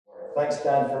Thanks,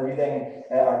 Dan, for reading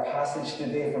our passage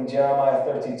today from Jeremiah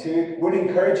 32. Would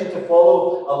encourage you to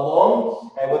follow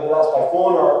along, whether that's by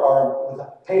phone or with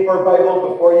a paper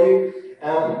Bible before you.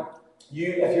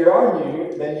 If you are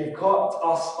new, then you've caught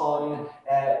us on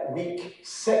week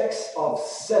 6 of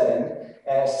 7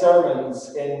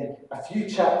 sermons in a few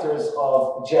chapters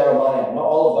of Jeremiah. Not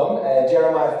all of them.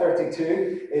 Jeremiah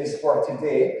 32 is for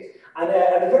today. And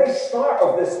at the very start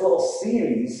of this little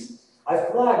series, I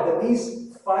flagged that these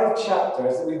 5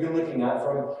 chapters that we've been looking at,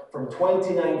 from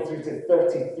 29 through to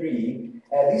 33,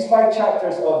 these 5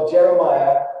 chapters of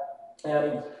Jeremiah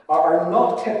are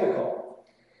not typical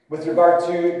with regard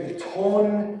to the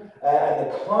tone and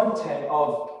the content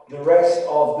of the rest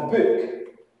of the book.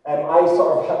 I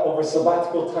sort of, over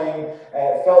sabbatical time,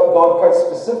 felt God quite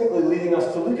specifically leading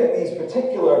us to look at these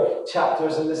particular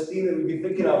chapters and this theme that we've been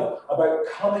thinking of about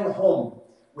coming home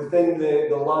within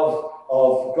the love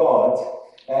of God.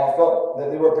 I felt that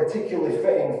they were particularly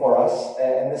fitting for us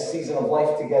in this season of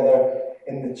life together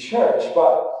in the church.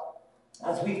 But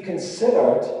as we've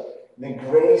considered the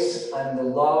grace and the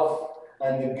love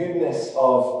and the goodness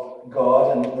of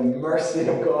God and the mercy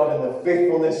of God and the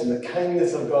faithfulness and the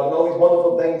kindness of God and all these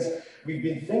wonderful things we've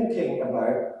been thinking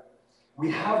about,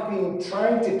 we have been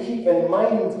trying to keep in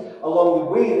mind along the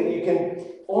way that you can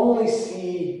only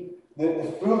see the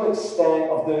full extent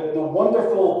of the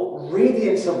wonderful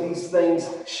radiance of these things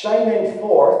shining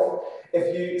forth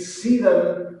if you see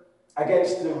them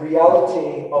against the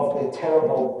reality of the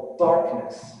terrible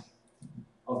darkness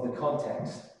of the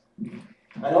context.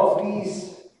 And of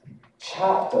these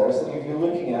chapters that we've been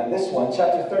looking at, this one,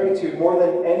 chapter 32, more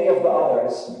than any of the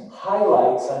others,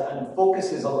 highlights and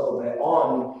focuses a little bit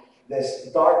on this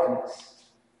darkness.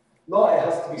 Not, it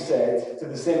has to be said, to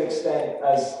the same extent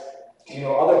as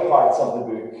other parts of the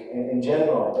book in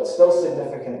general, but still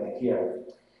significantly here.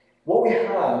 What we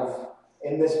have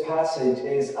in this passage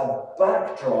is a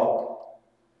backdrop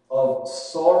of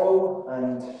sorrow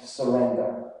and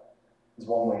surrender, is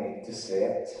one way to say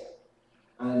it,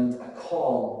 and a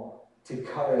call to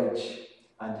courage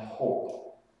and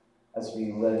hope as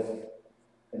we live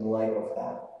in light of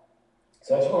that.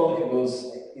 So I just want to look at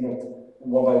those,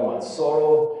 one by one.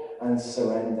 Sorrow and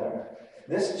surrender.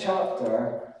 This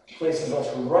chapter places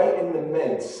us right in the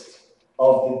midst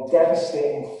of the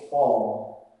devastating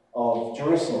fall of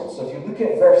Jerusalem. So if you look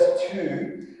at verse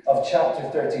 2 of chapter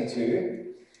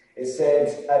 32, it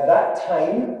says, "At that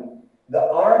time, the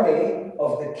army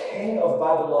of the king of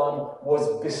Babylon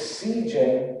was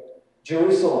besieging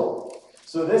Jerusalem."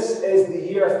 So this is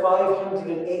the year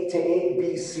 588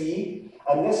 BC,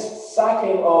 and this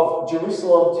sacking of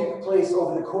Jerusalem took place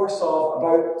over the course of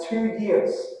about 2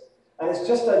 years. And it's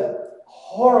just a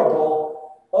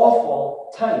horrible,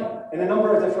 awful time in a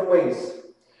number of different ways.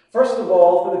 First of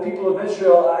all, for the people of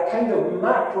Israel, at a kind of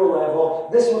macro level,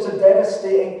 this was a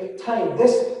devastating time.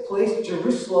 This place,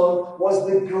 Jerusalem, was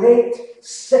the great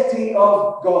city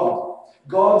of God.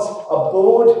 God's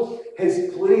abode,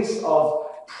 his place of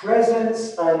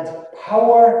presence and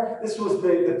power. This was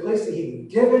the place that he'd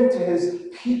given to his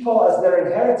people as their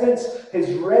inheritance,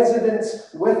 his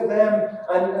residence with them.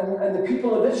 And the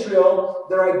people of Israel,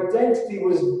 their identity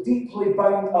was deeply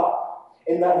bound up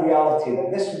in that reality,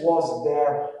 that this was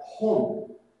their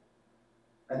home.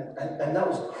 And that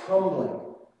was crumbling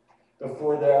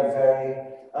before their very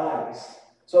eyes.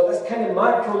 So at this kind of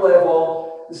macro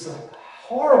level, this is a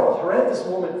horrible, horrendous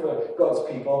moment for God's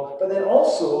people, but then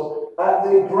also at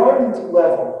the ground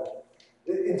level,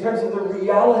 in terms of the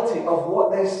reality of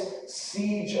what this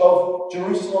siege of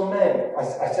Jerusalem meant.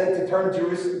 I said to turn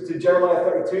to Jeremiah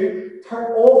 32,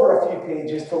 turn over a few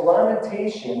pages to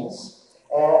Lamentations,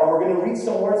 and we're going to read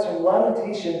some words from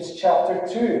Lamentations chapter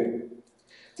 2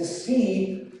 to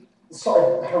see the sort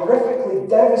of horrifically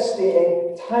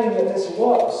devastating time that this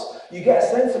was. You get a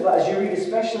sense of that as you read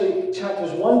especially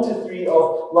chapters 1 to 3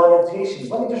 of Lamentations.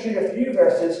 Let me just read a few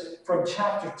verses from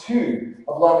chapter 2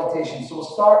 of Lamentations. So we'll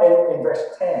start in verse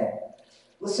 10.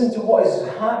 Listen to what is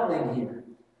happening here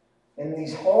in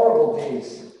these horrible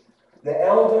days. "The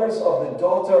elders of the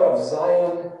daughter of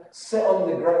Zion sit on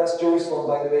the ground," that's Jerusalem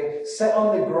by the way, "sit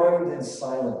on the ground in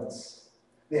silence.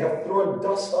 They have thrown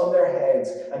dust on their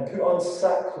heads and put on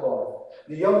sackcloth.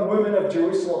 The young women of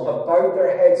Jerusalem have bowed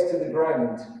their heads to the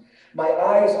ground. My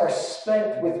eyes are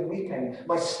spent with weeping.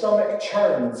 My stomach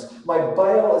churns. My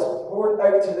bile is poured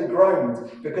out to the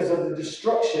ground because of the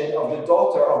destruction of the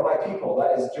daughter of my people,"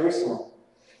 that is Jerusalem.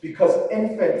 "Because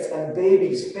infants and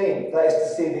babies faint," that is to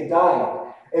say they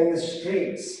die, "in the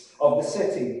streets of the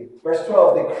city." Verse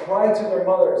 12, "They cry to their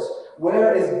mothers,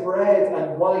 'Where is bread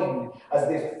and wine?' as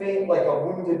they faint like a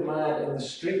wounded man in the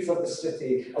streets of the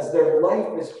city, as their life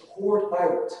is poured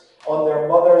out on their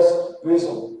mother's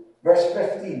bosom. Verse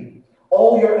 15,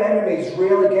 all your enemies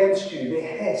rail against you. They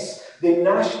hiss, they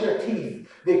gnash their teeth.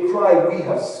 They cry, we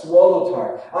have swallowed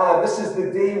her. Ah, this is the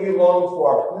day we longed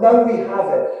for. Now we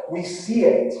have it. We see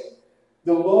it.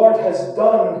 The Lord has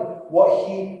done what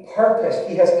he purposed.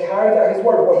 He has carried out his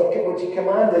word, which he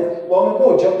commanded long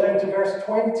ago. Jump down to verse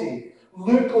 20.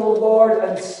 Look, O Lord,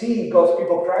 and see, God's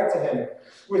people cried to him.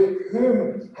 With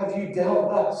whom have you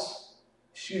dealt thus?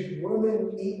 Should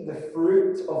women eat the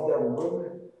fruit of their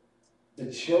womb,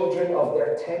 the children of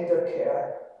their tender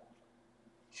care?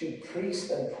 Should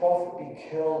priest and prophet be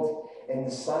killed in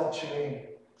the sanctuary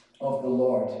of the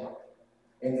Lord?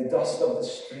 In the dust of the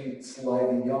streets lie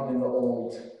the young and the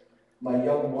old. My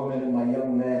young women and my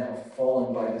young men have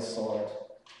fallen by the sword.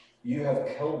 You have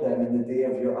killed them in the day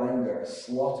of your anger,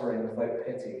 slaughtering without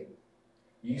pity.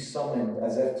 You summoned,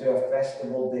 as if to a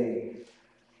festival day,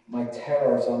 my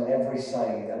terrors on every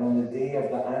side, and on the day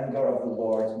of the anger of the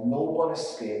Lord, no one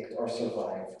escaped or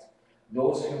survived.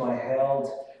 Those whom I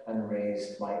held and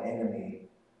raised, my enemy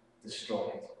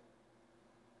destroyed.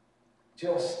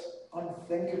 Just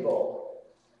unthinkable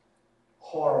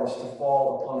horrors to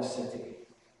fall upon a city.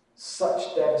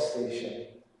 Such devastation,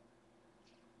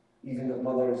 even that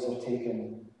mothers are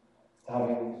taken to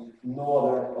having no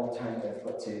other alternative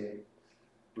but to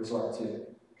resort to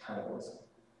cannibalism.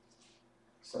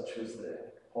 Such was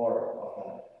the horror of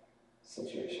that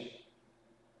situation.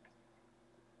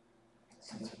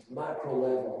 So this macro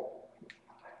level,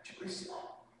 Jerusalem,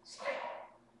 Zion,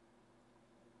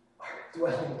 our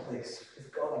dwelling place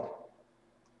with God,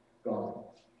 gone.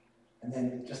 And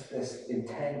then just this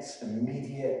intense,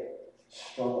 immediate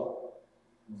struggle,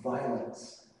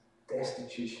 violence,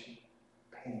 destitution,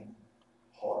 pain,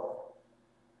 horror.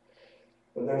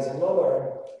 But there's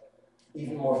another,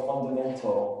 even more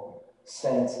fundamental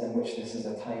sense in which this is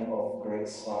a time of great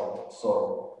sorrow.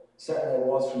 Certainly it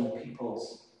was from the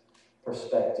people's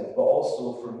perspective, but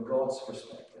also from God's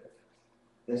perspective.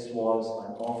 This was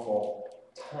an awful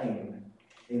time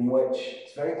in which,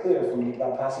 it's very clear from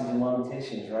that passage in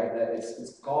Lamentations, right, that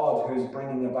it's God who's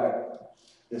bringing about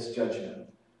this judgment.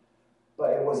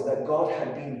 But it was that God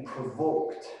had been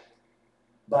provoked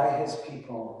by his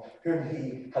people, whom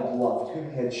he had loved,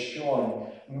 whom he had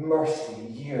shown mercy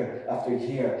year after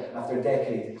year, after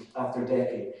decade after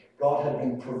decade. God had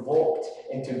been provoked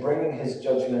into bringing his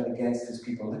judgment against his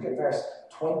people. Look at verse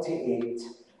 28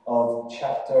 of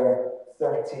chapter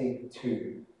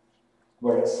 32,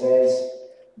 where it says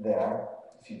there,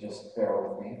 if you just bear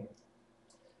with me.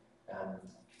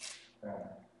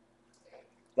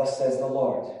 Thus says the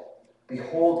Lord,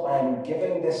 behold, I am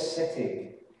giving this city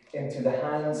into the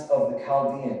hands of the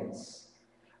Chaldeans,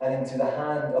 and into the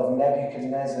hand of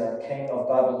Nebuchadnezzar, king of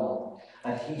Babylon,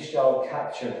 and he shall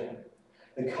capture it.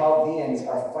 The Chaldeans who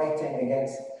are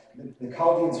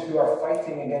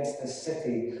fighting against this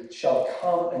city shall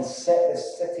come and set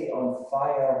this city on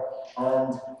fire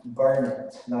and burn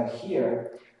it. Now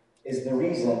here is the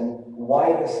reason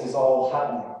why this is all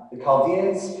happening. The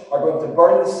Chaldeans are going to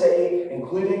burn the city,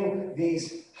 including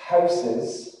these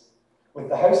houses, with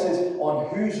the houses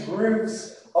on whose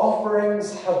roofs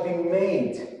offerings have been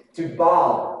made to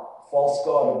Baal, false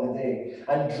god of the day,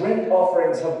 and drink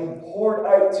offerings have been poured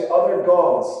out to other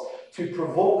gods to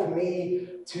provoke me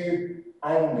to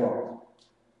anger.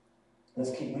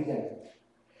 Let's keep reading.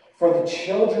 For the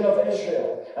children of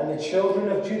Israel and the children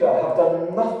of Judah have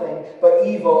done nothing but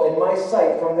evil in my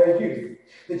sight from their youth.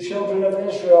 The children of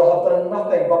Israel have done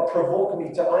nothing but provoke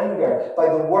me to anger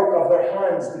by the work of their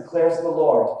hands, declares the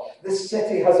Lord. This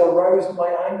city has aroused my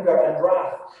anger and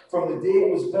wrath from the day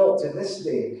it was built to this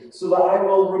day, so that I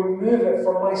will remove it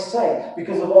from my sight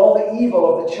because of all the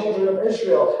evil of the children of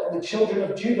Israel and the children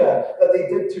of Judah that they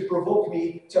did to provoke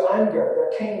me to anger,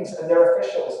 their kings and their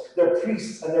officials, their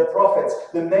priests and their prophets,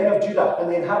 the men of Judah and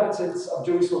the inhabitants of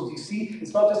Jerusalem. Do you see?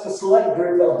 It's not just a select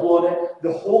group that have blown it,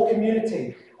 the whole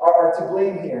community are to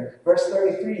blame here. Verse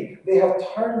 33, they have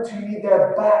turned to me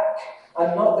their back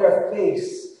and not their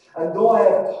face. And though I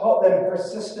have taught them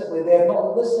persistently, they have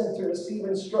not listened to receive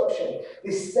instruction.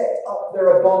 They set up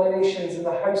their abominations in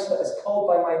the house that is called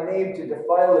by my name to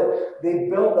defile it. They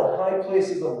built the high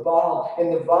places of Baal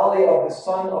in the valley of the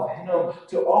son of Hinnom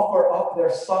to offer up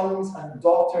their sons and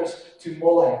daughters to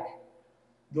Molech.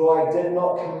 Though I did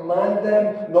not command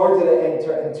them, nor did it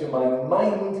enter into my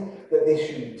mind that they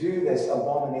should do this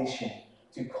abomination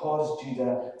to cause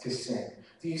Judah to sin.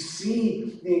 Do you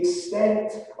see the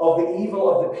extent of the evil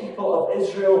of the people of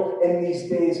Israel in these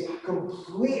days?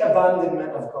 Complete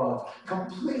abandonment of God.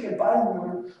 Complete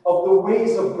abandonment of the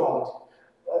ways of God.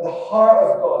 the heart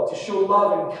of God to show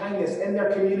love and kindness in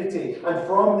their community and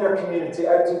from their community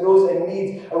out to those in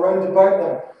need around about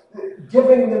them,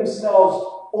 giving themselves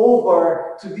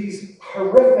over to these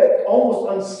horrific, almost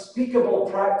unspeakable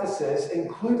practices,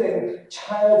 including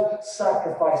child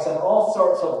sacrifice and all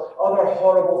sorts of other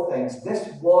horrible things. This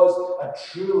was a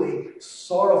truly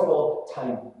sorrowful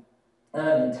time.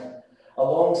 And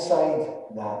alongside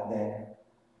that, then,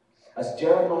 as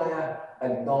Jeremiah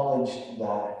acknowledged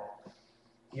that,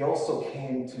 he also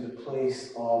came to the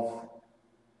place of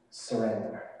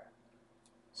surrender.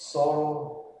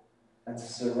 Sorrow and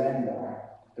surrender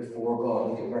before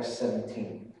God. Look at verse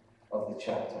 17 of the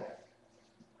chapter.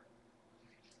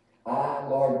 Ah,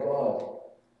 Lord God,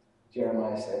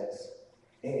 Jeremiah says,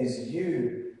 it is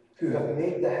you who have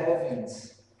made the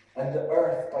heavens and the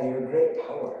earth by your great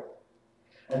power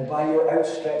and by your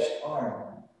outstretched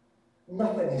arm.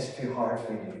 Nothing is too hard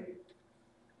for you.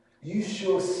 You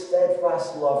show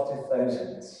steadfast love to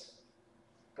thousands,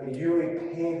 but you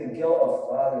repay the guilt of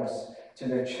fathers to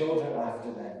their children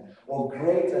after them. O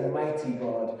great and mighty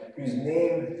God, whose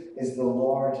name is the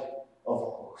Lord of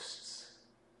hosts.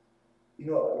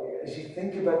 You know, as you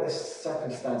think about this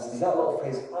circumstance, does that little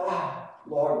phrase, ah,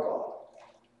 Lord God,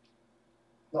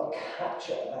 not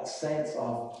capture that sense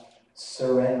of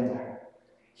surrender?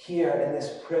 Here in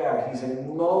this prayer, he's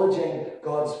acknowledging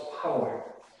God's power,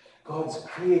 God's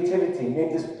creativity,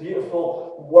 made this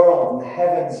beautiful world and the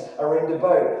heavens around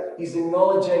about. He's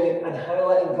acknowledging and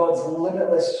highlighting God's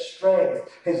limitless strength,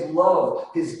 his love,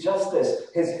 his justice,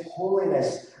 his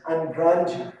holiness and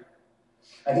grandeur.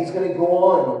 And he's going to go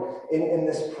on in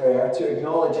this prayer to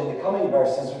acknowledge in the coming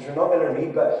verses, which we're not going to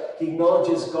read, but he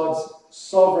acknowledges God's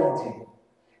sovereignty,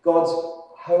 God's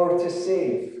power to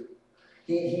save.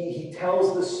 He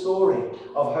tells the story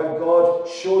of how God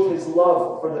showed his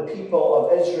love for the people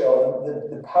of Israel,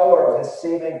 the power of his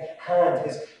saving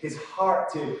hand, his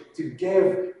heart to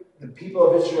give the people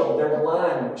of Israel their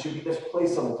land, which would be this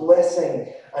place of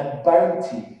blessing and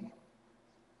bounty.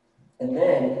 And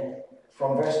then,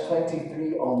 from verse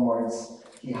 23 onwards,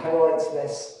 he highlights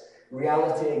this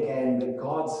reality again that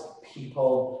God's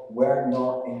people were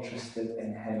not interested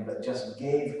in him, but just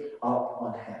gave up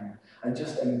on him and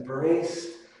just embraced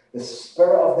the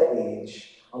spirit of the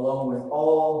age along with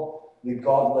all the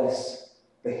godless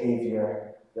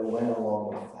behavior that went along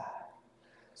with that.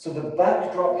 So the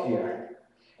backdrop here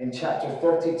in chapter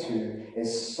 32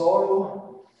 is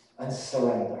sorrow and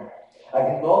surrender,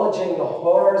 acknowledging the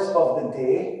horrors of the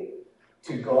day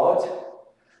to God,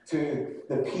 to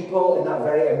the people in that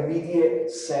very immediate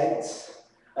sense,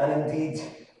 and indeed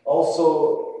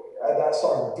also at that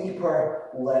sort of deeper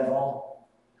level,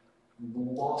 the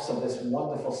loss of this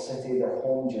wonderful city, their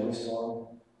home, Jerusalem.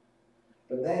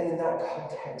 But then in that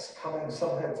context, coming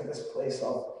somehow to this place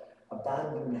of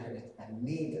abandonment and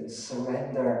need and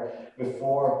surrender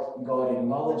before God,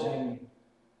 acknowledging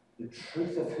the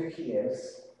truth of who he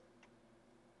is,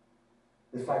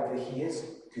 the fact that he is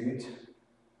good,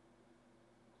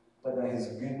 but that his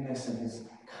goodness and his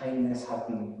kindness have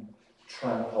been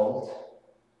trampled,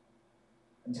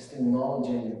 and just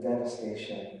acknowledging the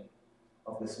devastation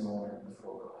of this moment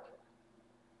before God.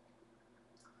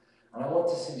 And I want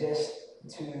to suggest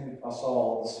to us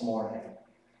all this morning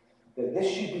that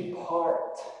this should be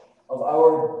part of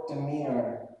our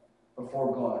demeanor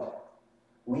before God,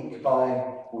 week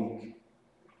by week.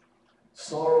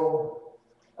 Sorrow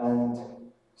and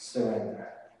surrender.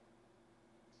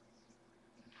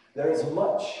 There is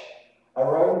much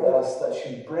around us that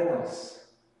should bring us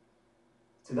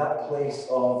to that place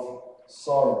of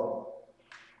sorrow.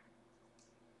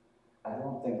 I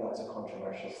don't think that's a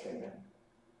controversial statement.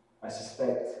 I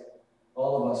suspect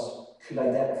all of us could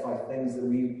identify things that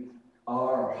we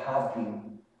are or have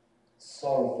been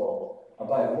sorrowful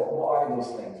about. What are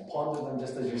those things? Ponder them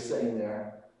just as you're sitting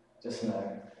there just now.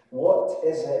 What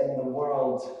is it in the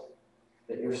world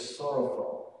that you're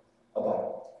sorrowful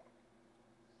about?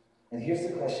 And here's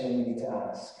the question we need to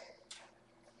ask.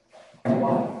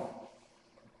 Why?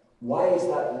 Why is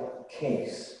that the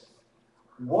case?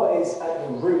 What is at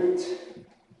the root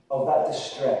of that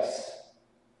distress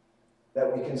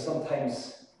that we can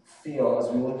sometimes feel as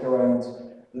we look around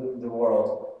the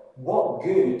world? What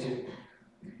good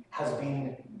has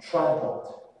been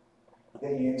trampled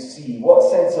that you see?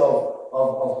 What sense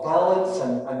of balance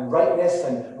and rightness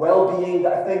and well-being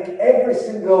that I think every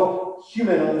single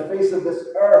human on the face of this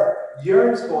earth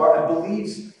yearns for and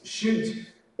believes should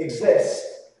exist?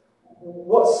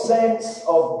 What sense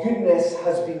of goodness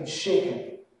has been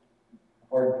shaken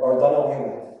or done away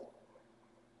with?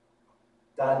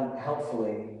 Dan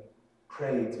helpfully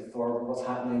prayed for what's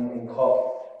happening in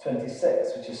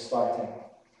COP26, which is starting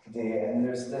today, and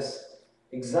there's this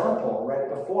example right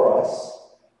before us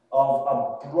of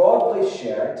a broadly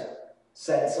shared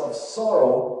sense of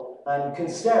sorrow and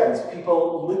concerns.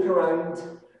 People look around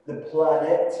the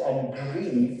planet and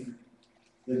grieve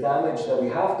the damage that we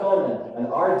have done and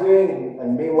are doing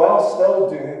and may well still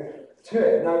do to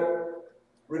it. Now,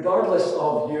 regardless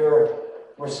of your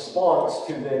response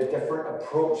to the different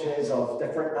approaches of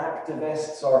different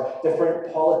activists or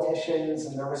different politicians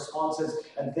and their responses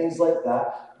and things like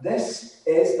that, this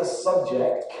is a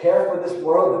subject, care for this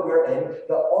world that we're in,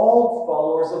 that all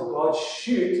followers of God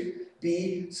should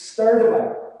be stirred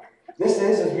about. This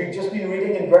is, as we've just been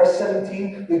reading in verse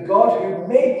 17, the God who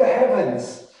made the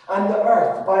heavens and the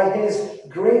earth by his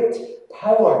great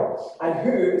power, and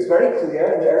who, it's very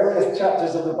clear in the earliest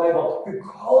chapters of the Bible, who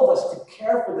called us to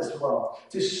care for this world,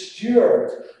 to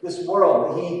steward this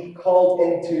world that he called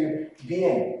into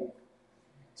being.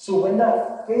 So when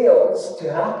that fails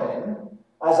to happen,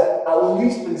 as it, at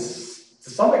least to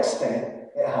some extent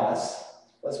it has,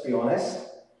 let's be honest,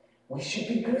 we should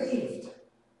be grieved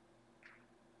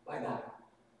by that,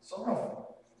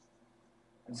 sorrowful,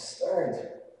 and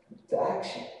stirred to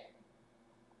action.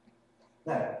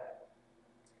 Now,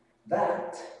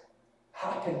 that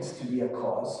happens to be a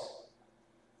cause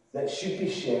that should be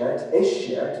shared, is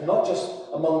shared, not just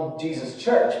among Jesus'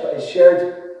 church, but is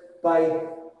shared by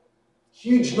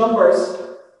huge numbers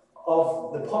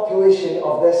of the population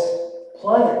of this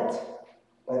planet,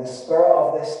 by the spirit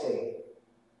of this day.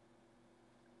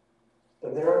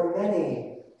 But there are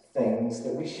many things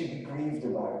that we should be grieved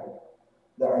about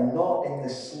that are not in the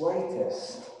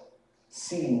slightest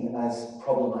seen as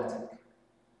problematic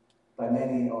by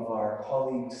many of our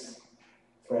colleagues,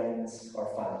 friends, or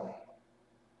family.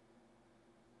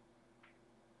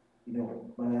 You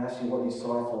know, when I ask you what you're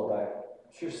sorrowful about,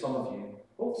 I'm sure some of you,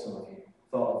 hope some of you,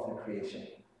 thought of the creation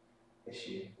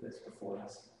issue that's before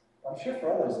us. I'm sure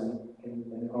for others in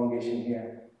the congregation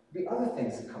here, there'll be other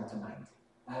things that come to mind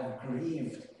that have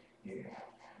grieved you.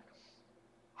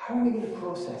 How are we going to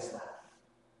process that?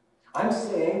 I'm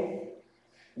saying,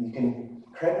 and you can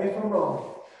correct me if I'm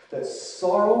wrong, that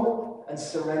sorrow and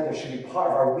surrender should be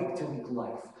part of our week-to-week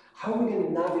life. How are we going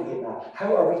to navigate that?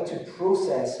 How are we to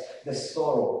process this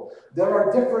sorrow? There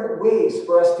are different ways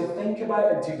for us to think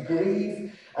about and to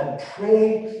grieve and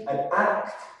pray and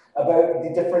act about the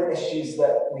different issues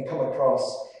that we come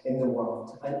across in the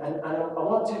world. And I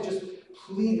want to just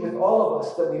plead with all of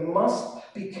us that we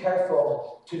must be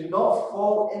careful to not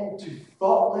fall into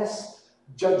thoughtless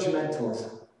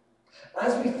judgmentalism.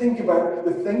 As we think about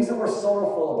the things that we're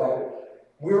sorrowful about,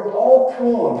 we're all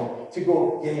prone to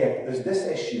go, yeah, there's this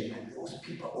issue, and those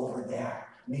people over there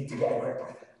need to get a grip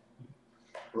with it.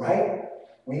 Right?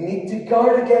 We need to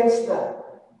guard against that.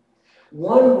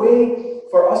 One way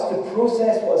for us to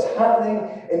process what is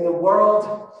happening in the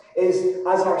world is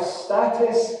as our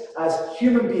status as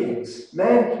human beings,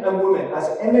 men and women,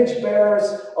 as image bearers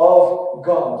of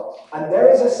God. And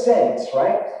there is a sense,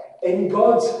 right, in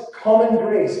God's common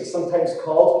grace, it's sometimes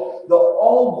called, that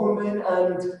all women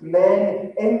and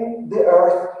men in the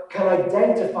earth can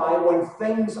identify when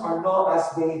things are not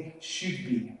as they should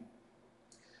be.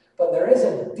 But there is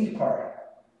a deeper,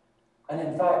 and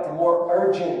in fact a more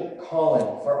urgent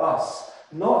calling for us,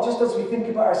 not just as we think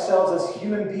about ourselves as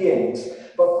human beings,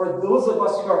 but for those of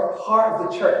us who are part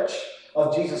of the church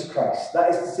of Jesus Christ. That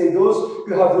is to say, those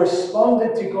who have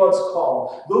responded to God's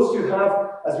call, those who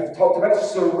have, as we've talked about,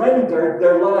 surrendered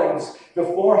their lives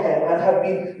before Him and have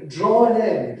been drawn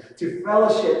in to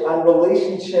fellowship and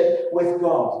relationship with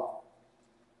God.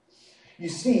 You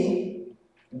see,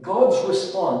 God's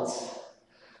response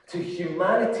to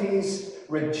humanity's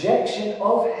rejection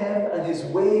of Him and His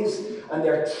ways and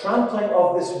their trampling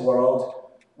of this world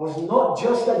was not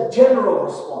just a general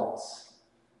response,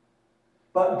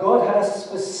 but God had a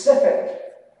specific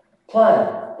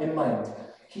plan in mind.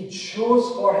 He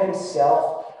chose for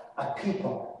Himself a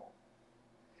people,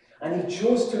 and He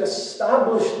chose to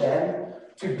establish them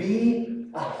to be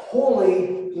a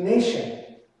holy nation,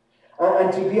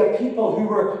 and to be a people who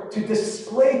were to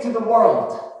display to the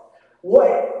world what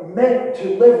it meant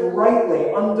to live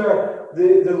rightly under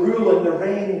the rule and the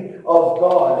reign of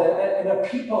God, and a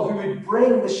people who would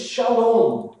bring the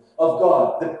shalom of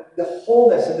God, the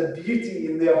wholeness and the beauty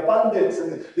and the abundance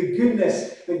and the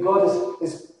goodness that God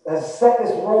has set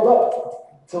this world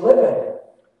up to live in.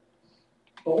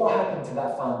 But what happened to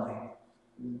that family?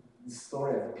 The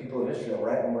story of the people of Israel,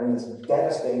 right? And we're in this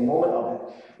devastating moment of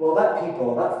it. Well, that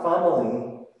people, that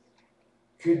family,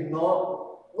 could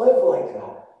not live like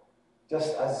that,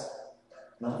 just as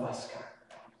none of us can.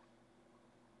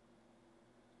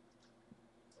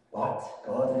 But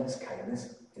God in His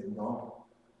kindness did not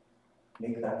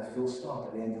make that the full stop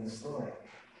at the end of the story.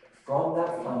 From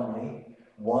that family,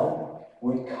 one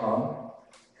would come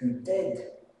who did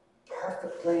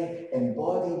perfectly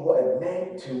embody what it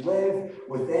meant to live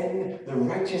within the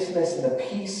righteousness and the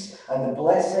peace and the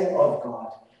blessing of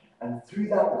God. And through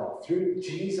that love, through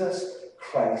Jesus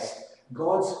Christ,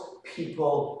 God's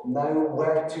people now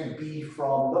were to be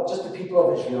from not just the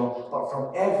people of Israel, but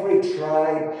from every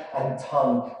tribe and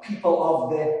tongue, people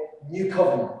of the new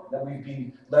covenant that we've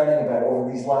been learning about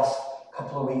over these last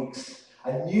couple of weeks.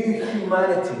 A new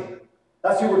humanity.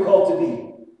 That's who we're called to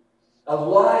be.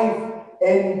 Alive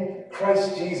in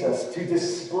Christ Jesus, to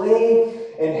display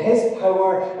in his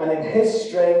power and in his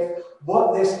strength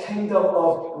what this kingdom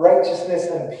of righteousness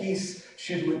and peace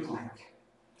should look like.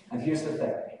 And here's the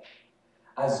thing.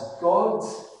 As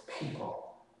God's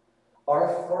people,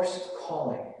 our first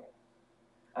calling,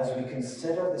 as we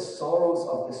consider the sorrows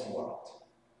of this world,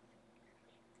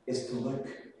 is to look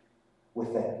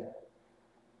within.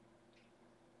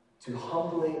 To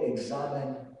humbly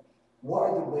examine what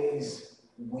are the ways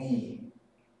we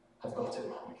have got it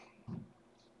wrong.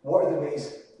 What are the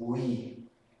ways we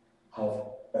have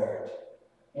erred?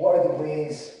 What are the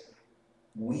ways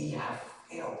we have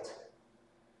failed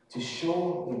to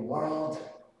show the world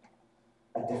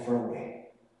a different way?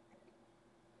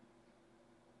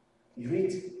 You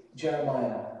read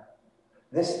Jeremiah.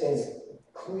 This is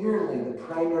clearly the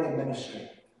primary ministry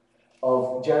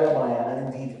of Jeremiah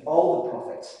and indeed all the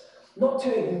prophets. Not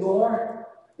to ignore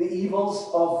the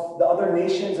evils of the other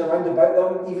nations around about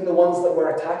them, even the ones that were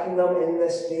attacking them in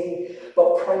this day,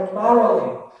 but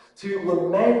primarily to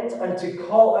lament and to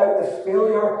call out the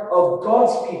failure of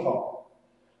God's people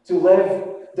to live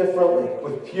differently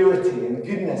with purity and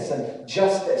goodness and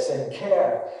justice and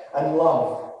care and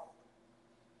love.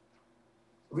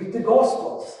 Read the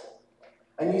Gospels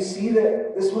and you see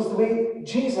that this was the way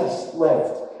Jesus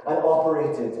lived and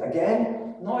operated.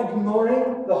 Again, not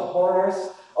ignoring the horrors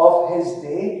of his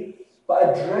day, but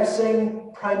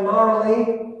addressing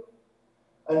primarily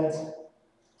and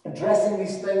addressing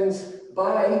these things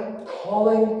by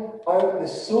calling out the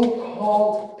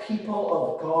so-called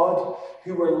people of God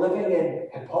who were living in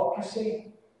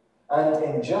hypocrisy and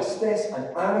injustice and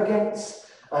arrogance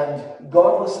and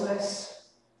godlessness,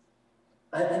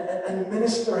 and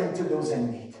ministering to those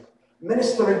in need,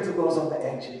 ministering to those on the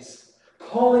edges,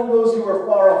 calling those who were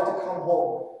far off to come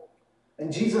home.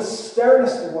 And Jesus'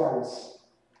 sternest words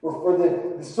were for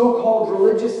the so-called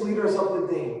religious leaders of the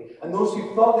day and those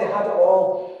who thought they had it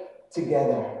all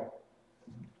together,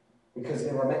 because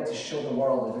they were meant to show the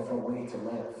world a different way to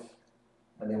live,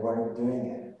 and they weren't doing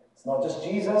it. It's not just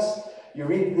Jesus. You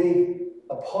read the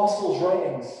apostles'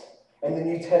 writings in the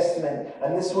New Testament,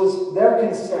 and this was their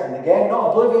concern. Again, not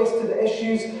oblivious to the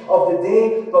issues of the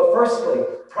day, but firstly,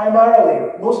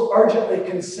 primarily, most urgently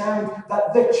concerned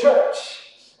that the church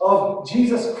of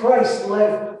Jesus Christ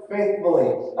live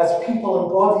faithfully as people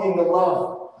embodying the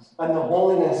love and the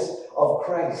holiness of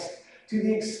Christ, to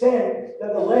the extent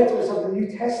that the letters of the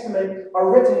New Testament are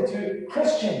written to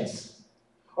Christians,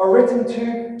 are written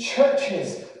to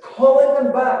churches, calling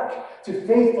them back to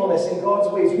faithfulness in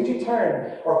God's ways. Would you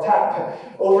turn or tap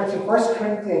over to 1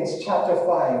 Corinthians chapter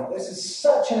 5? This is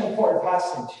such an important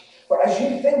passage. For as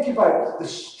you think about the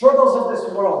struggles of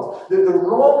this world, the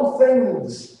wrong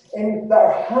things that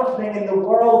are happening in the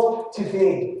world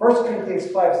today, 1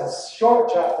 Corinthians 5 is a short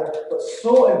chapter, but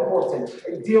so important.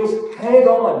 It deals head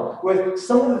on with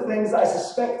some of the things that I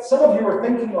suspect some of you are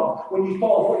thinking of when you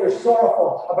thought of what you're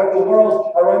sorrowful about the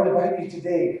world around about you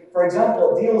today. For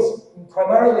example, it deals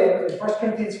primarily in 1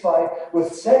 Corinthians 5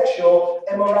 with sexual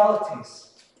immoralities,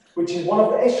 which is one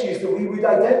of the issues that we would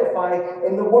identify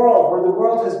in the world, where the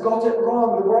world has got it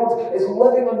wrong. The world is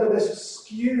living under this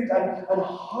skewed and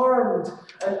harmed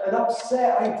and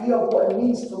upset idea of what it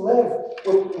means to live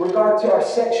with regard to our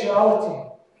sexuality.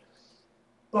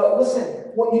 But listen,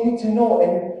 what you need to know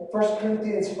in 1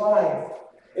 Corinthians 5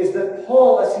 is that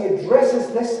Paul, as he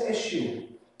addresses this issue,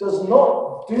 does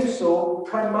not do so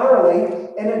primarily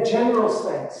in a general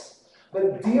sense,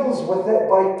 but deals with it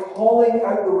by calling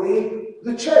out the way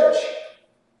the church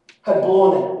had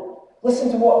blown it.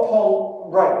 Listen to what Paul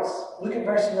writes. Look at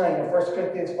verse 9 of 1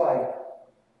 Corinthians 5.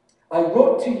 I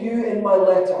wrote to you in my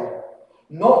letter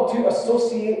not to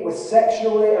associate with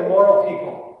sexually immoral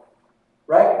people.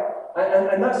 Right?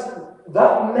 And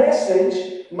that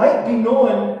message might be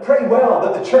known pretty well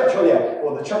that the church,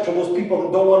 the church are those people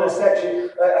that don't want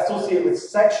to associate with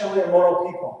sexually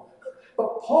immoral people.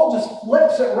 But Paul just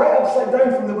flips it right upside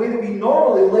down from the way that we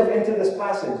normally live into this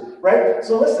passage, right?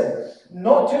 So listen,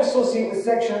 not to associate with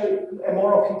sexually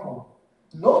immoral people.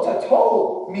 Not at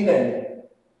all meaning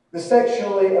the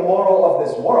sexually immoral of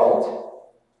this world,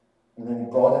 And then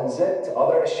he broadens it to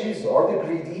other issues, or the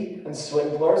greedy and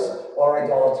swindlers or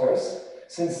idolaters.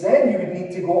 Since then you would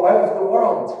need to go out of the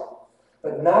world.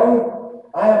 But now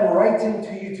I am writing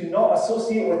to you to not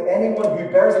associate with anyone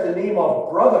who bears the name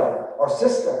of brother or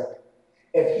sister,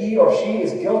 if he or she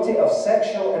is guilty of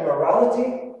sexual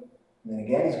immorality. And then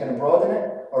again he's going to broaden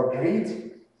it, or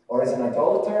greed, or is an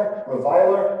idolater,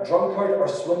 reviler, drunkard, or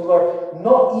swindler,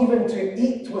 not even to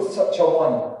eat with such a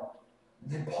one.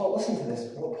 And then Paul, listen to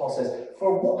this, what Paul says.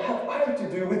 For what have I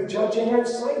to do with judging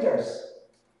outsiders?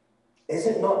 Is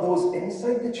it not those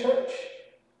inside the church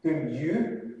whom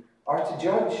you are to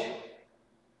judge?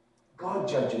 God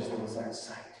judges those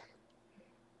outside.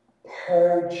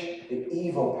 Purge the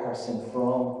evil person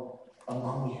from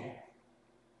among you.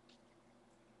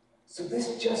 So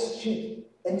this just should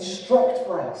instruct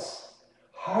for us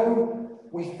how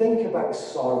we think about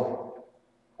sorrow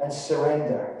and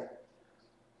surrender.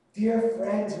 Dear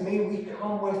friends, may we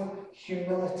come with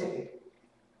humility.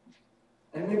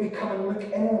 And may we come and look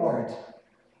inward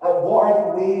at what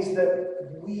are the ways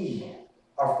that we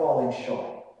are falling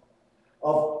short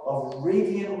of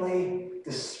radiantly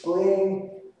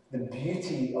displaying the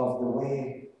beauty of the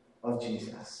way of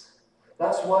Jesus.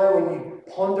 That's why when you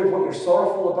pondered what you're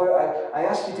sorrowful about, I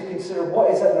asked you to consider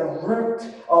what is at the root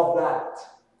of that.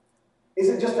 Is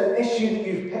it just an issue that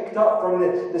you've picked up from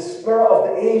the spirit of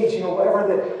the age, whatever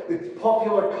the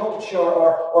popular culture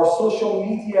or social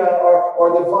media or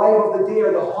the vibe of the day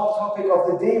or the hot topic of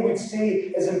the day would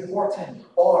say is important?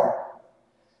 Or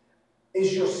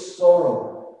is your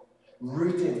sorrow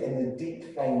rooted in the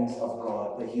deep things of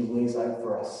God that he lays out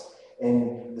for us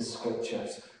in the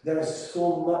scriptures? There is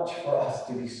so much for us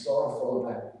to be sorrowful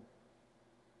about.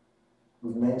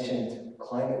 We've mentioned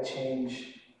climate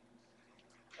change.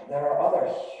 There are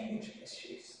other huge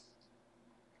issues.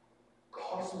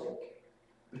 Cosmic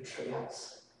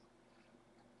betrayals.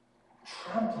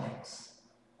 Tramplings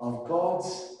of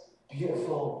God's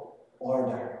beautiful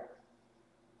order.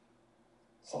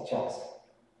 Such as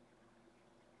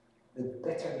the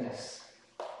bitterness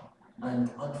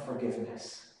and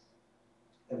unforgiveness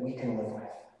that we can live with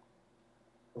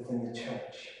within the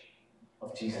church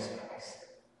of Jesus Christ.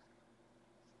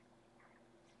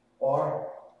 Or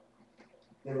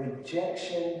the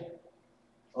rejection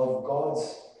of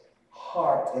God's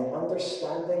heart in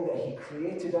understanding that he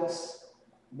created us,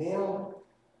 male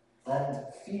and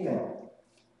female,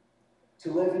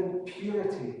 to live in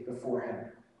purity before him,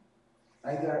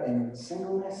 either in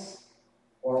singleness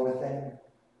or within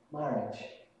marriage.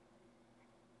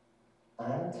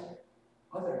 And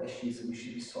other issues that we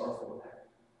should be sorrowful about.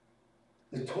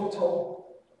 The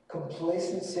total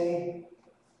complacency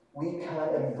we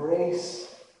can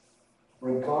embrace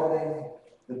regarding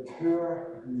the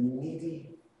poor and the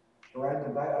needy around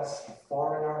about us, the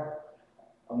foreigner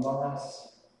among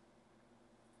us,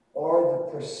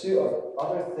 or the pursuit of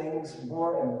other things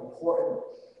more important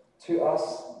to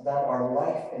us than our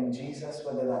life in Jesus,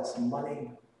 whether that's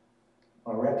money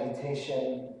or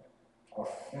reputation or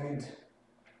food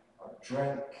or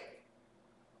drink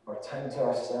or time to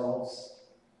ourselves,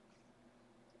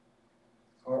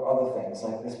 or other things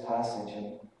like this passage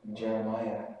in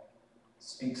Jeremiah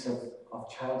speaks of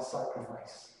child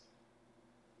sacrifice.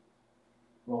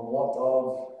 Well, what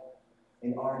of,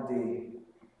 in our day,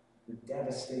 the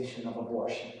devastation of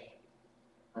abortion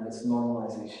and its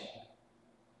normalization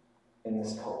in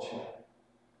this culture?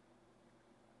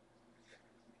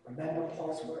 Remember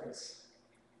Paul's words.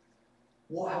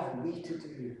 What have we to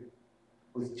do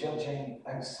with judging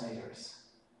outsiders?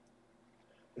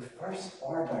 The first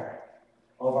order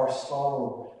of our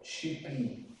sorrow should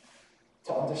be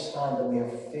to understand that we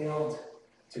have failed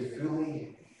to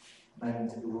fully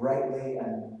and rightly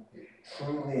and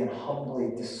truly and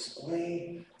humbly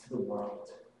display to the world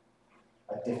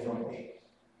a different way.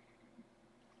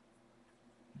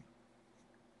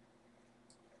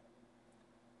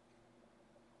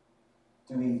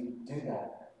 Do we do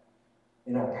that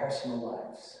in our personal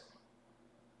lives,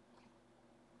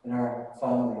 in our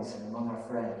families and among our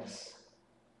friends,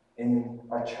 in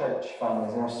our church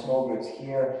families, in our small groups,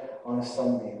 here on a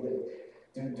Sunday?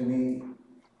 Do we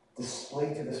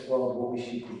display to this world what we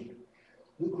should be?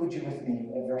 Look, would you, with me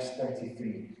at verse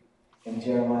 33 in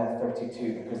Jeremiah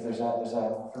 32, because there's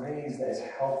a phrase that is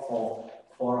helpful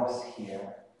for us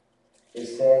here. It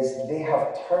says, "They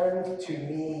have turned to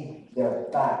me their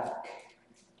back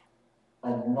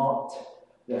and not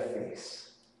their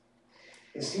face."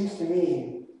 It seems to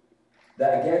me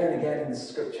that again and again in the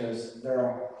scriptures, there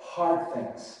are hard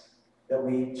things that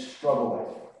we struggle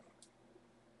with.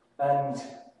 And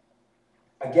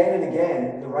again and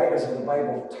again, the writers of the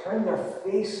Bible turn their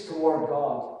face toward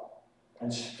God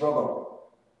and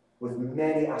struggle. with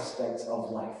many aspects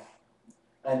of life,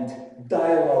 and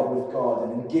dialogue with God,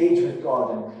 and engage with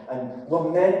God, and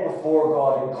lament before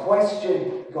God, and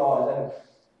question God, and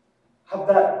have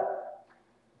that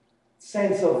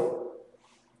sense of,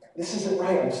 this isn't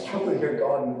right, I'm struggling here,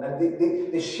 God,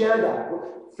 and they share that,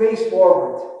 face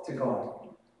forward to God.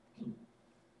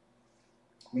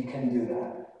 We can do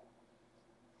that.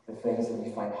 The things that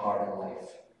we find hard in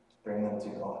life, bring them to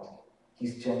God.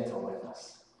 He's gentle with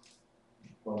us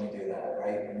when we do that,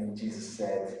 right? I mean, Jesus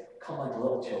said, come like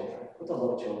little children. What do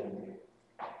little children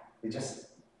do? They just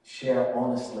share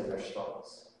honestly their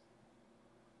struggles.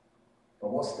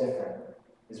 But what's different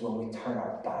is when we turn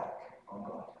our back on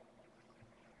God.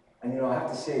 And I have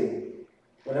to say,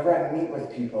 whenever I meet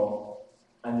with people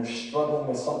and they're struggling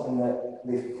with something that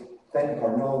they think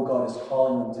or know God is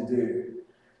calling them to do,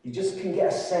 you just can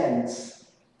get a sense,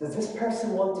 does this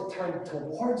person want to turn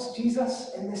towards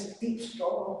Jesus in this deep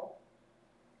struggle?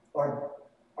 Or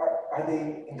are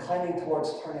they inclining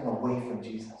towards turning away from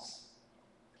Jesus?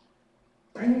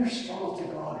 Bring your struggle to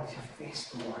God with your face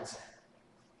towards Him.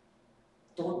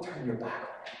 Don't turn your back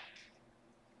on Him.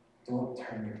 Don't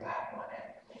turn your back on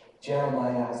Him.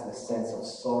 Jeremiah has this sense of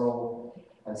sorrow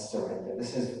and surrender.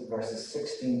 This is verses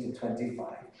 16 to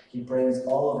 25. He brings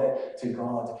all of it to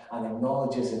God and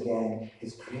acknowledges again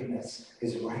His greatness,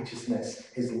 His righteousness,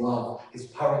 His love, His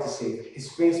power to save,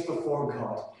 His face before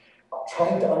God,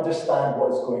 trying to understand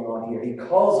what is going on here. He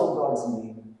calls on God's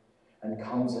name and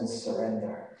comes in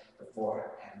surrender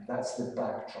before Him. That's the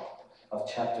backdrop of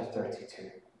chapter 32.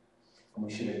 And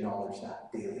we should acknowledge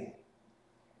that daily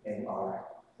in our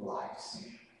lives.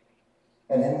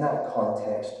 And in that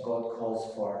context, God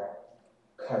calls for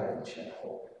courage and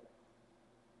hope.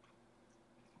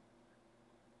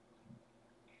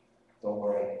 Don't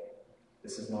worry,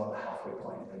 this is not the halfway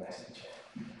point of the message.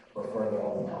 We're further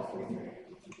on than halfway through.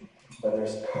 But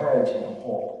there's courage and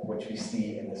hope which we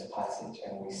see in this passage,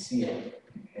 and we see it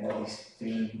in at least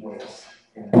three ways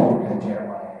in how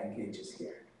Jeremiah engages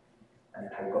here and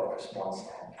how God responds to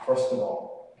him. First of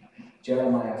all,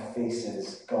 Jeremiah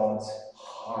faces God's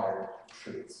hard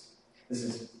truths. This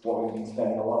is what we've been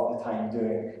spending a lot of the time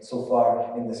doing so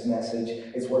far in this message.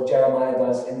 It's what Jeremiah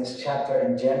does in this chapter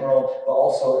in general, but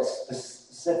also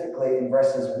specifically in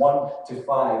verses 1 to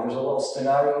 5. There's a little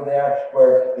scenario there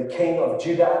where the king of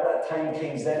Judah at that time,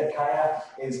 King Zedekiah,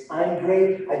 is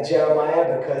angry at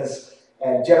Jeremiah because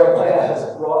Jeremiah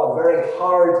has brought a very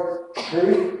hard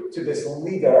truth to this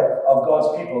leader of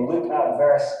God's people. Look at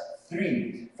verse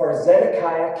 3. For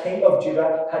Zedekiah, king of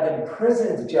Judah, had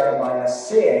imprisoned Jeremiah,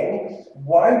 saying,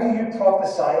 why do you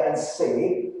prophesy and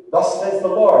say, thus says the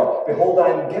Lord, behold, I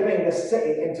am giving this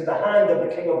city into the hand of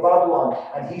the king of Babylon,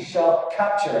 and he shall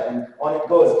capture it. And on it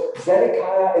goes.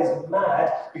 Zedekiah is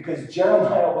mad because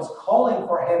Jeremiah was calling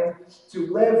for him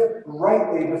to live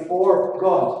rightly before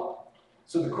God.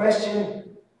 So the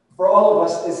question for all of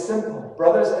us is simple.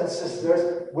 Brothers and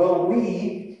sisters, will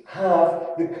we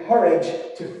have the courage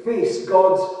to face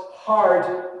God's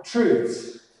hard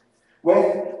truths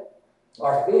with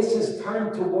our faces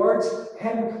turned towards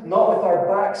Him, not with our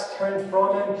backs turned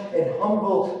from Him, in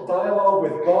humble dialogue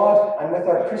with God and with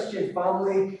our Christian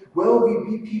family? Will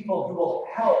we be people who will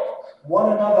help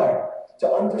one another to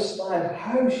understand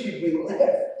how should we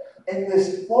live in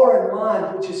this foreign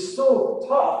land which is so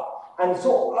tough and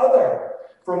so other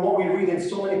from what we read in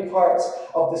so many parts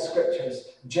of the scriptures?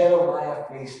 Jeremiah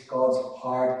faced God's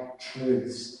hard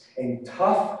truths in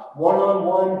tough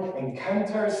one-on-one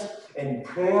encounters, in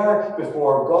prayer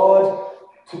before God,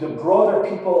 to the broader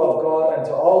people of God and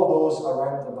to all those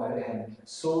around about him.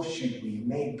 So should we.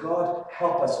 May God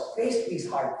help us face these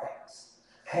hard things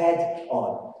head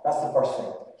on. That's the first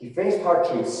thing. He faced hard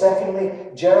truths. Secondly,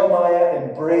 Jeremiah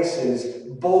embraces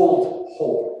bold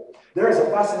hope. There is a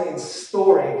fascinating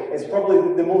story. It's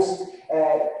probably the most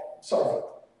sort of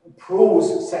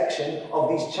prose section of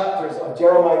these chapters of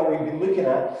Jeremiah that we've been looking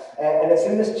at. And it's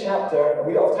in this chapter, and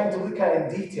we don't have time to look at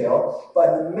it in detail, but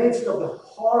in the midst of the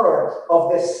horror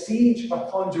of this siege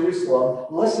upon Jerusalem,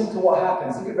 listen to what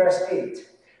happens. Look at verse 8.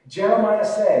 Jeremiah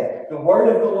said, the word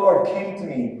of the Lord came to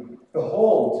me.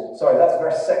 Behold, sorry, that's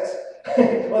verse 6.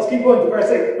 Let's keep going to verse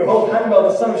 8. Behold,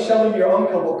 Hanamel, the son of Shallum, your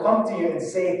uncle, will come to you and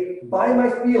say, buy my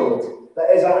field that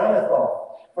is at Anathoth,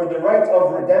 for the right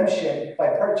of redemption by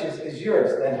purchase is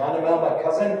yours. Then Hanamel, my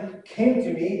cousin, came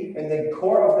to me in the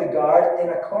court of the guard in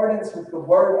accordance with the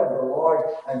word of the Lord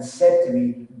and said to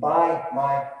me, buy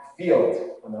my field.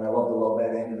 And then I love the little bit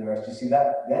at the end of the verse. Do you see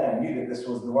that? Then I knew that this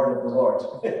was the word of the Lord.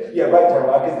 Yeah, right,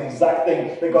 Jeremiah, because the exact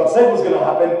thing that God said was going to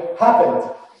happen,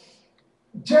 happened.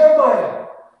 Jeremiah,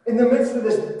 in the midst of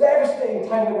this devastating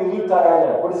time that we looked at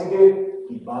earlier, what does he do?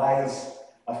 He buys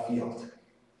a field.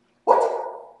 What?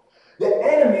 The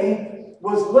enemy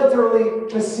was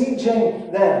literally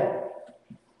besieging them.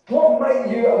 What might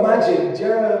you imagine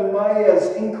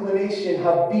Jeremiah's inclination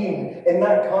have been in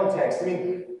that context? I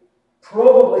mean,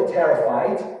 probably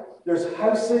terrified. There's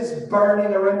houses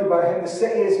burning around about him. The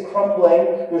city is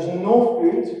crumbling. There's no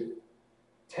food.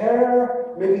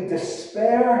 Terror, maybe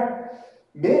despair.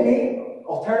 Maybe,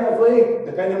 alternatively,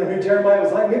 depending on who Jeremiah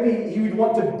was like, maybe he would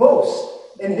want to boast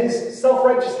in his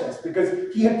self-righteousness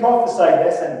because he had prophesied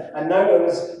this and now it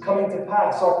was coming to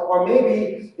pass. Or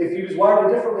maybe, if he was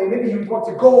wired differently, maybe he would want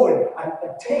to go and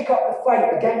take up the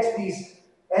fight against these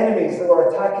enemies that were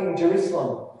attacking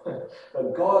Jerusalem.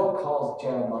 But God calls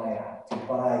Jeremiah to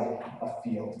buy a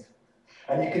field.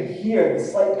 And you can hear the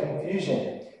slight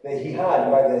confusion that he had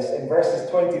about this in verses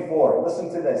 24.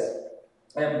 Listen to this.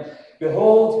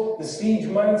 Behold, the siege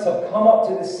mounts have come up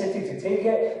to the city to take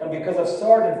it, and because of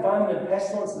sword and famine and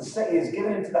pestilence, the city is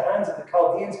given into the hands of the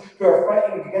Chaldeans who are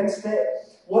fighting against it.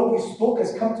 What you spoke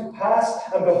has come to pass,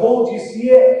 and behold, you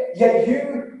see it. Yet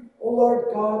you, O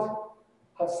Lord God,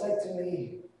 have said to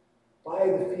me, buy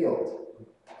the field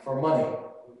for money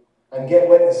and get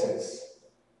witnesses.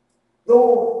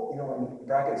 Though, in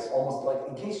brackets, almost like,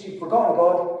 in case you've forgotten,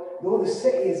 God, though the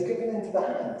city is given into the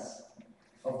hands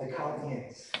of the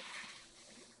Chaldeans.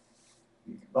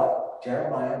 But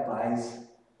Jeremiah buys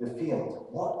the field.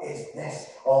 What is this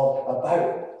all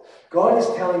about? God is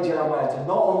telling Jeremiah to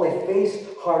not only face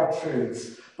hard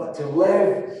truths, but to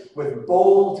live with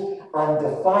bold and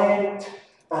defiant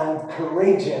and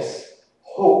courageous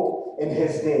hope in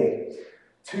his day.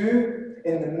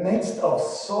 In the midst of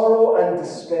sorrow and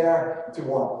despair, to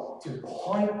what? To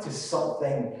point to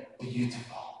something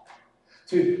beautiful.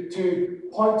 To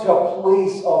point to a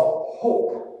place of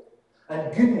hope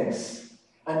and goodness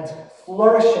and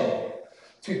flourishing.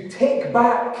 To take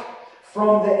back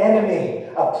from the enemy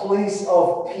a place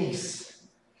of peace.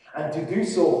 And to do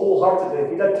so wholeheartedly.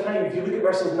 If you had time, if you look at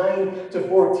verses 9 to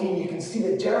 14, you can see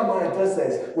that Jeremiah does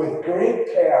this with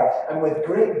great care and with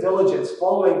great diligence,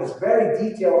 following this very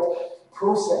detailed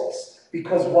process.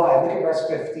 Because why? Look at verse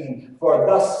 15. For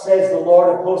thus says the Lord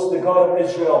of hosts, the God of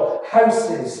Israel,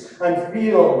 houses and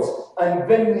fields and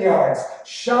vineyards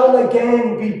shall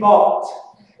again be bought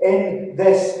in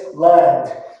this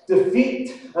land.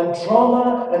 Defeat and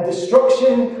trauma and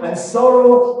destruction and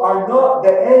sorrow are not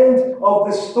the end of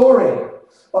the story,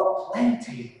 but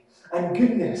plenty and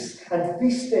goodness and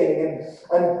feasting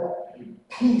and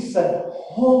peace and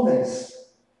wholeness.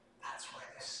 That's where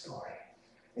this story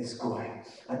is going.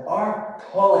 And our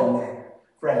calling then,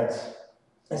 friends,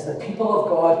 as the people of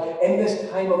God in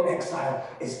this time of exile,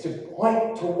 is to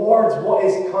point towards what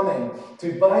is coming,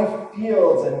 to buy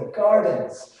fields and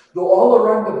gardens, though all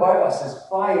around about us is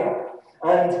fire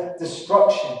and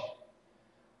destruction.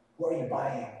 What are you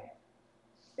buying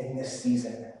in this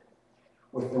season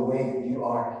with the way that you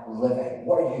are living?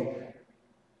 What are you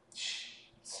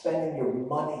spending your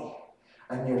money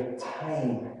and your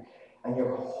time and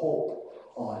your hope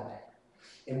on?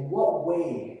 In what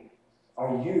way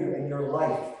are you in your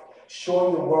life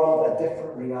showing the world a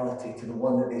different reality to the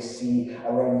one that they see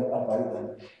around about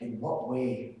them? In what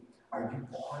way are you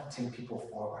pointing people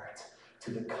forward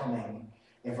to the coming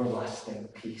everlasting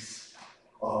peace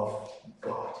of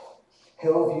God?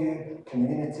 Hillview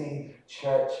Community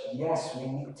Church, yes, we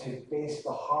need to face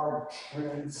the hard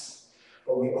truths,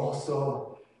 but we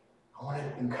also, I want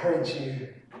to encourage you,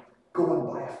 go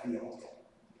and buy a field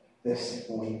this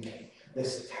week,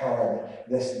 this term,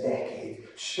 this decade.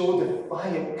 Show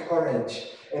defiant courage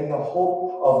in the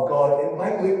hope of God. It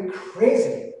might look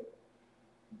crazy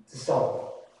to some.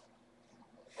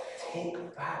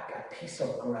 Take back a piece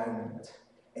of ground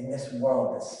in this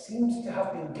world that seems to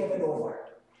have been given over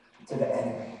to the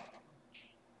enemy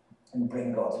and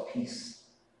bring God's peace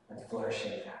and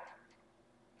flourishing there.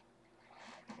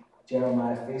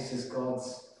 Jeremiah faces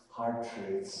God's hard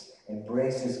truths,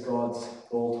 embraces God's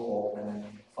bold hope, and then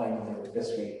finally, with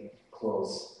this we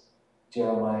close.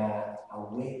 Jeremiah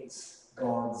awaits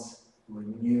God's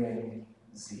renewing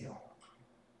zeal.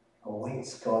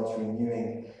 Awaits God's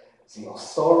renewing zeal.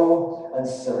 Sorrow and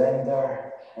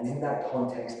surrender, and in that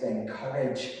context then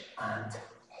courage and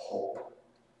hope.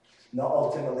 Not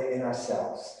ultimately in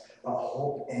ourselves, but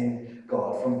hope in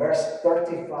God. From verse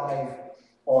 35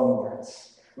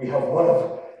 onwards, we have one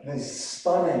of the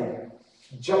stunning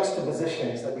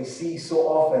juxtapositions that we see so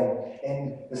often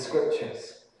in the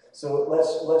scriptures. So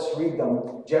let's read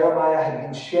them. Jeremiah had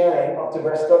been sharing up to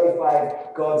verse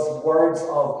 35 God's words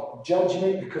of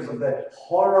judgment because of the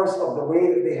horrors of the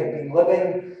way that they had been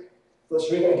living. Let's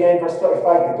read it again, verse 35.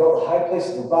 They built the high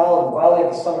places of Baal and the valley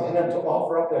of the son of Hinnom to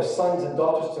offer up their sons and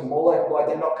daughters to Molech. Though I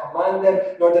did not command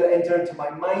them, nor did it enter into my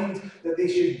mind that they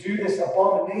should do this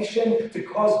abomination to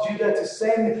cause Judah to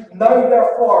sin. Now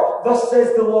therefore, thus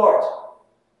says the Lord,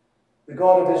 the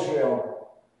God of Israel,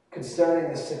 concerning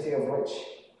the city of which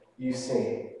you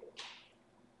say,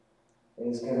 it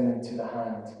is given into the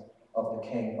hand of the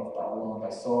king of Babylon by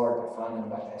sword, by famine,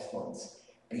 by pestilence.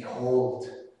 Behold,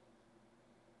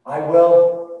 I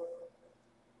will.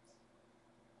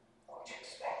 What do you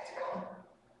expect to come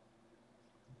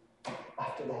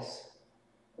after this?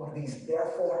 What are these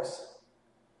therefores?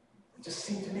 They just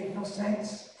seem to make no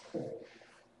sense.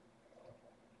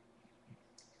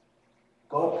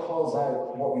 God calls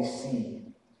out what we see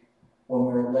when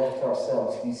we're left to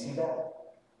ourselves. Do you see that?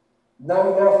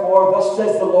 Now therefore, thus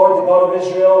says the Lord, the God of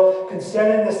Israel,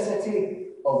 concerning the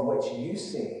city of which you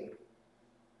say,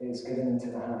 it is given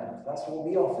into the hand. That's what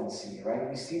we often see, right?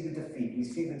 We see the defeat, we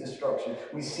see the destruction,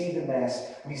 we see the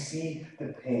mess, we see the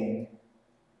pain.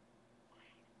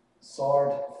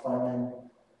 Sword, famine,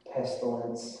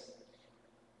 pestilence.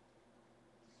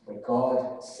 But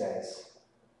God says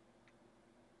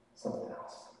something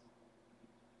else.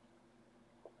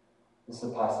 This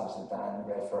is a passage that Dan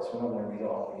read first. We're not going to read it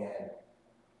all again.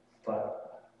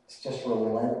 But it's just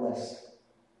relentless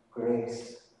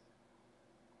grace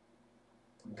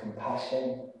and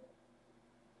compassion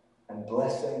and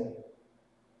blessing.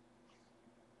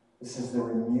 This is the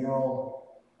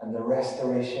renewal and the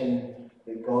restoration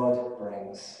that God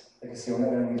brings. Like I say, we're not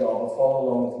going to read it all, but follow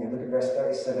along with me. Look at verse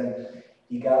 37.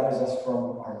 He gathers us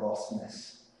from our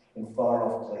lostness in far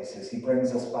off places. He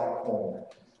brings us back home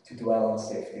to dwell in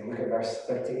safety. Look at verse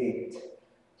 38.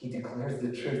 He declares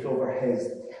the truth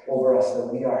over us, that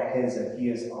we are his and he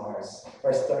is ours.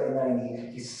 Verse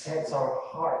 39, he sets our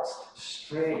hearts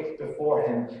straight before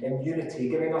him in unity,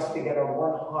 giving us together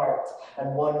one heart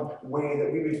and one way,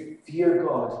 that we would fear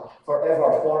God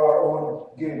forever for our own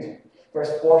good.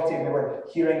 Verse 40, we were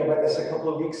hearing about this a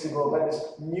couple of weeks ago, about this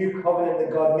new covenant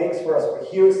that God makes for us. But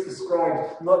here it's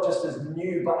described not just as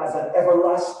new, but as an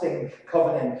everlasting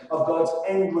covenant of God's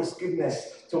endless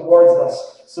goodness towards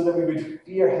us, so that we would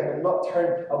fear him and not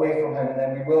turn away from him. And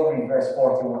then we will read verse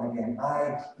 41 again.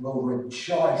 I will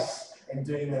rejoice in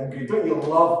doing them good. Don't you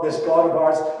love this God of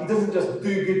ours? He doesn't just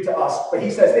do good to us, but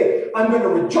he says, hey, I'm going to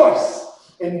rejoice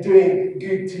in doing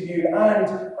good to you,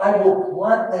 and I will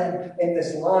plant them in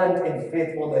this land in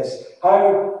faithfulness.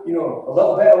 How, a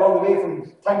little bit along the way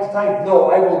from time to time? No,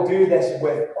 I will do this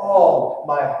with all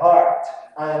my heart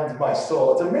and my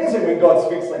soul. It's amazing when God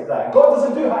speaks like that. God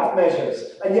doesn't do half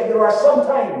measures, and yet there are some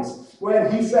times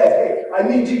when he says, hey, I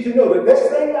need you to know that this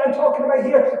thing that I'm talking about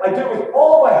here, I do it with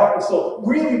all my heart and soul.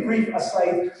 Really brief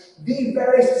aside, the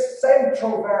very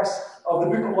central verse of the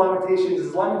book of Lamentations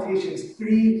is Lamentations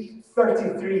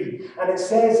 3:33, and it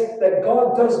says that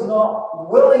God does not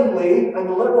willingly, and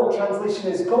the literal translation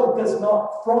is God does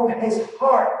not from his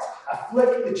heart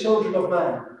afflict the children of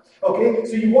man. Okay,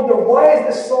 so you wonder, why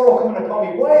is this sorrow coming upon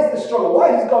me? Why is this struggle? Why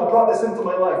has God brought this into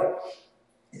my life?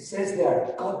 It says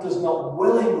there, God does not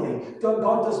willingly,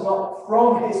 God does not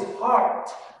from his heart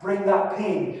bring that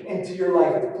pain into your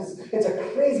life. It's a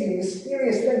crazy,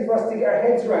 mysterious thing for us to get our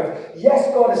heads around.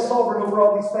 Yes, God is sovereign over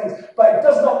all these things, but it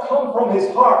does not come from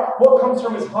his heart. What comes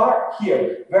from his heart?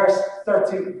 Here, verse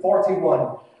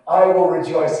 41. I will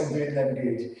rejoice in doing them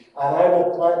good, and I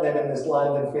will plant them in this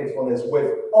land in faithfulness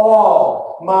with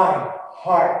all my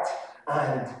heart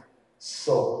and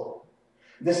soul.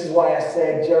 This is why I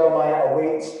said Jeremiah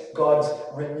awaits God's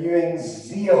renewing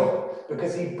zeal,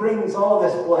 because he brings all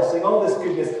this blessing, all this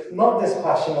goodness, not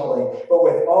dispassionately, but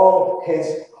with all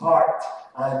his heart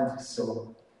and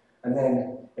soul. And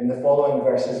then in the following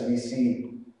verses we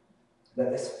see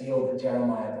that this field that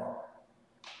Jeremiah bought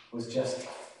was just a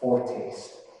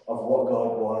foretaste of what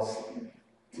God was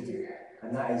to do.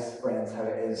 And that is, friends, how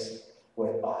it is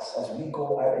with us. As we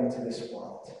go out into this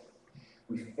world,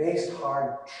 we face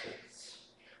hard truths.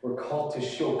 We're called to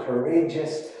show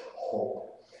courageous hope.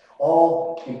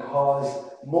 All because,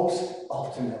 most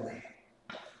ultimately,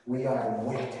 we are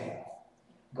waiting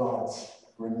God's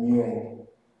renewing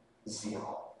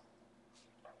zeal.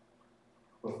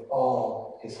 With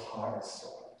all his heart and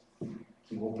soul,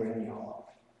 he will bring you home.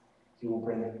 He will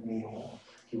bring me home.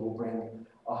 He will bring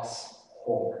us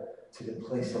home to the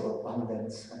place of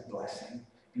abundance and blessing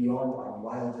beyond our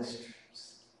wildest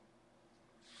dreams.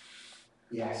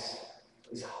 Yes,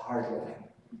 it's hard living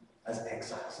as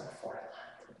exiles in a foreign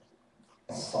land.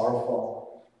 It's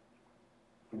sorrowful.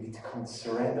 We need to come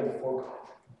surrender before God.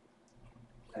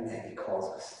 And then he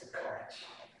calls us to courage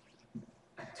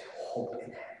and to hope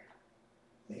in him.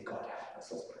 May God help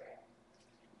us. Let's pray.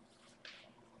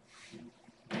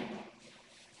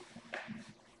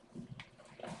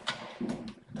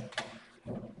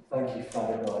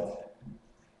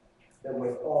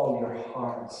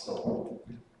 and soul.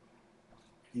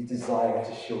 You desire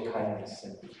to show kindness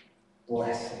and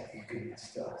blessing and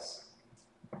goodness to us.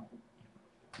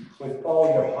 With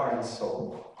all your heart and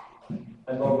soul.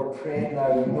 And Lord, we're praying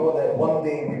now, we know that one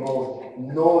day we will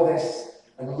know this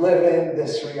and live in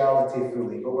this reality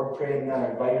fully. But we're praying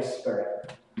now, by your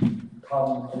Spirit,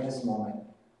 come in this moment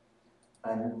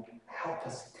and help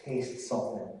us taste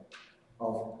something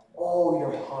of all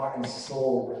your heart and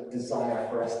soul desire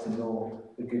for us to know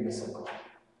the goodness of God.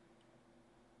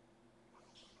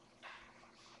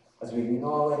 As we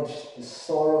acknowledge the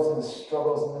sorrows and the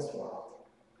struggles in this world,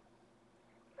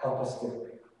 help us to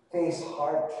face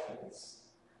hard truths.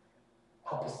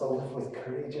 Help us to live with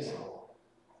courageous hope.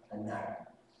 And now,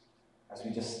 as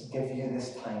we just give you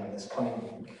this time, this coming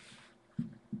week,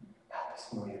 help us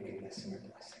know your goodness and your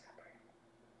blessing, I pray.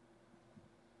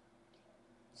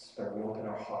 Spirit, we open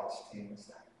our hearts to you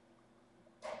instead.